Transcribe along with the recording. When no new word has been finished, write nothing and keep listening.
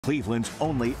Cleveland's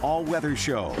only all-weather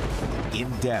show.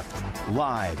 In-depth,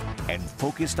 live, and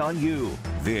focused on you.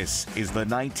 This is the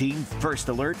 19 First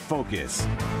Alert Focus.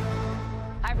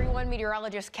 Hi everyone,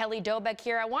 meteorologist Kelly Dobeck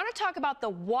here. I want to talk about the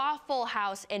Waffle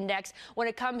House index when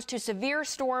it comes to severe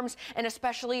storms and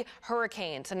especially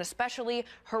hurricanes, and especially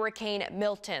Hurricane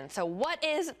Milton. So what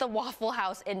is the Waffle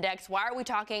House index? Why are we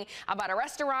talking about a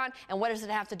restaurant, and what does it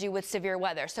have to do with severe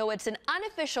weather? So it's an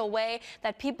unofficial way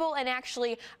that people and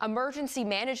actually emergency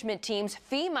management teams,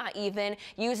 FEMA even,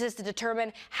 uses to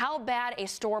determine how bad a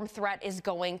storm threat is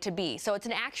going to be. So it's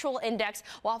an actual index.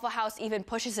 Waffle House even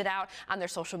pushes it out on their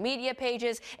social media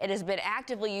pages. It has been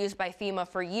actively used by FEMA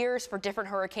for years for different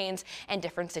hurricanes and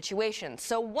different situations.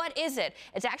 So what is it?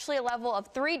 It's actually a level of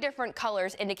 3 different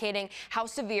colors indicating how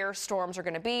severe storms are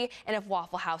going to be and if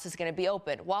Waffle House is going to be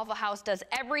open. Waffle House does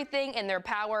everything in their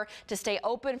power to stay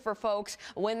open for folks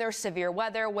when there's severe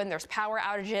weather, when there's power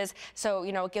outages. So,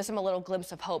 it gives them a little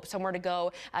glimpse of hope, somewhere to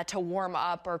go to warm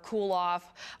up or cool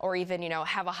off, or even,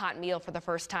 have a hot meal for the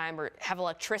first time or have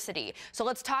electricity. So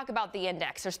let's talk about the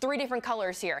index. There's 3 different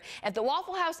colors here. If the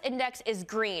Waffle House index is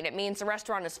green, it means the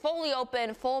restaurant is fully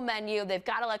open, full menu, they've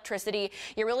got electricity.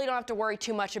 You really don't have to worry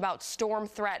too much about storm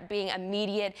threat being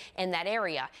immediate in that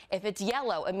area. If it's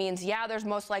yellow, it means, there's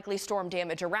most likely storm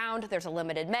damage around. There's a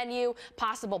limited menu,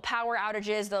 possible power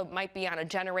outages. They might be on a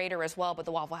generator as well, but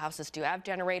the Waffle Houses do have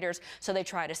generators, so they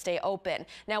try to stay open.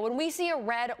 Now, when we see a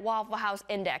red Waffle House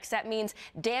index, that means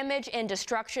damage and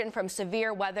destruction from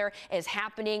severe weather is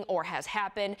happening or has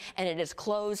happened, and it is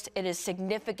closed. It is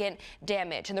significant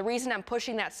damage. And the reason I'm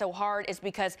pushing that so hard is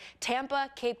because Tampa,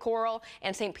 Cape Coral,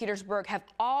 and St. Petersburg have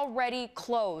already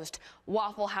closed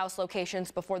Waffle House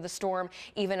locations before the storm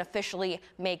even officially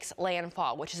makes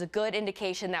landfall, which is a good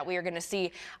indication that we are going to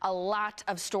see a lot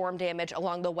of storm damage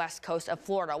along the west coast of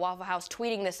Florida. Waffle House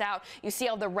tweeting this out. You see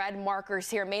all the red markers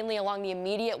here, mainly along the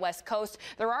immediate west coast.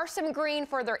 There are some green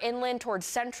further inland towards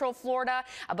central Florida,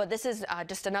 but this is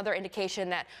just another indication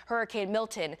that Hurricane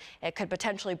Milton could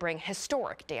potentially bring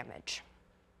historic damage.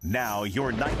 Now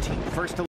your 19 First Alert